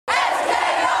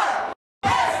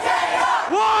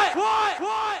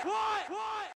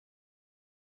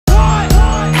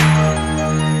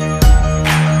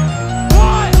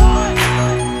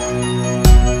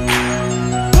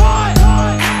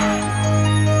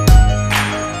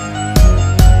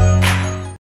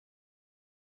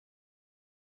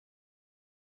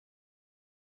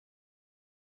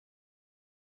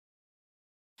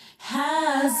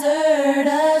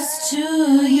Hazardous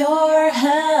to your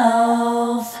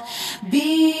health.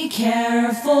 Be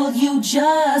careful, you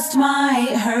just might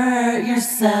hurt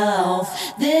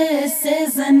yourself. This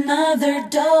is another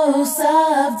dose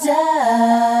of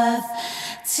death.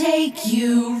 Take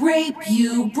you, rape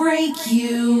you, break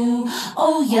you.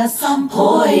 Oh yes, I'm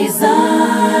poison.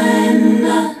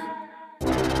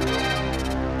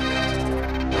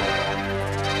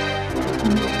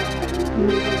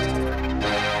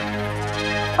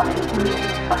 Bite me,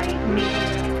 bite me.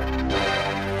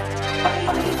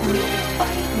 Bite me,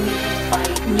 bite me,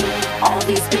 bite me. All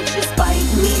these bitches bite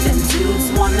me. Them dudes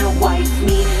wanna wife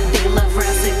me. They love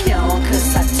Razakel,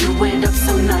 cause I do it up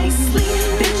so nicely.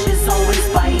 Bitches always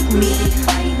bite me,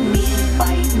 bite me,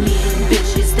 bite me.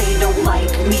 Bitches, they don't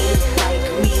like me, like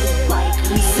me, like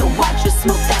me. So I just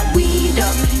smoke that weed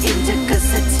up, indica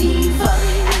sativa.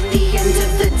 At the end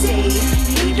of the day,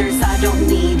 haters, I don't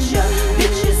need ya.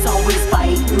 Bitches always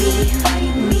bite me,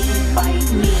 bite me,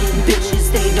 bite me.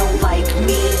 Bitches, they don't like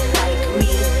me,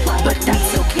 but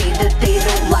that's okay that they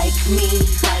don't like me,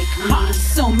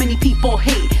 So many people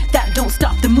hate, that don't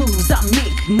stop the moves I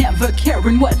make. Never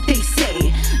caring what they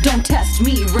say. Don't test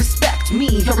me, respect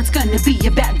me, or it's gonna be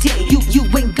a bad day. You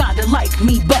ain't gotta like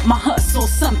me, but my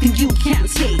hustle's something you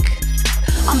can't take.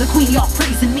 I'm the queen, y'all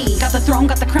praising me. Got the throne,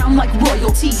 got the crown like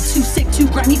royalty. Too sick, too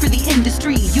grimy for the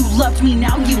industry. You loved me,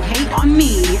 now you hate on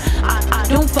me. I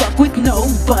don't fuck with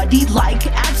nobody like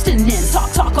abstinence.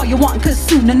 Talk all you want, cause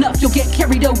soon enough you'll get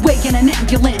carried away in an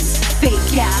ambulance.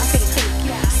 Fake ass,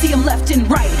 see him left and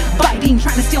right, biting,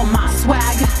 trying to steal my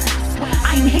swag.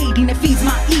 I ain't hating, it feeds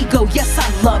my ego, yes I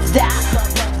love that.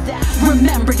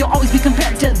 Remember, you'll always be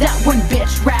compared to that one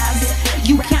bitch, Raz.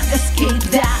 You can't escape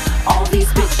that. All these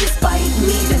bitches bite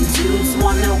me, them dudes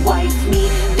wanna wife me.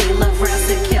 They love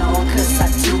Razakel, cause I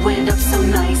do it up so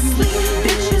nicely.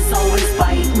 Bitches always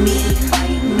bite me,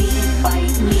 bite me,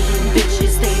 bite me.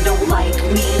 Bitches, they don't like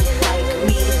me, like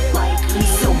me, like me.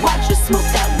 So I just smoke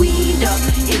that weed up,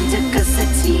 indica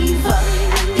sativa.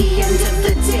 At the end of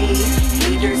the day,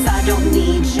 haters, I don't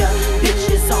need ya.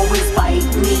 Bitches always bite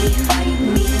me, bite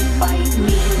me, bite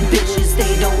me. Bitches,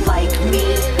 they don't like me,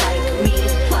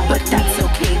 but that's okay.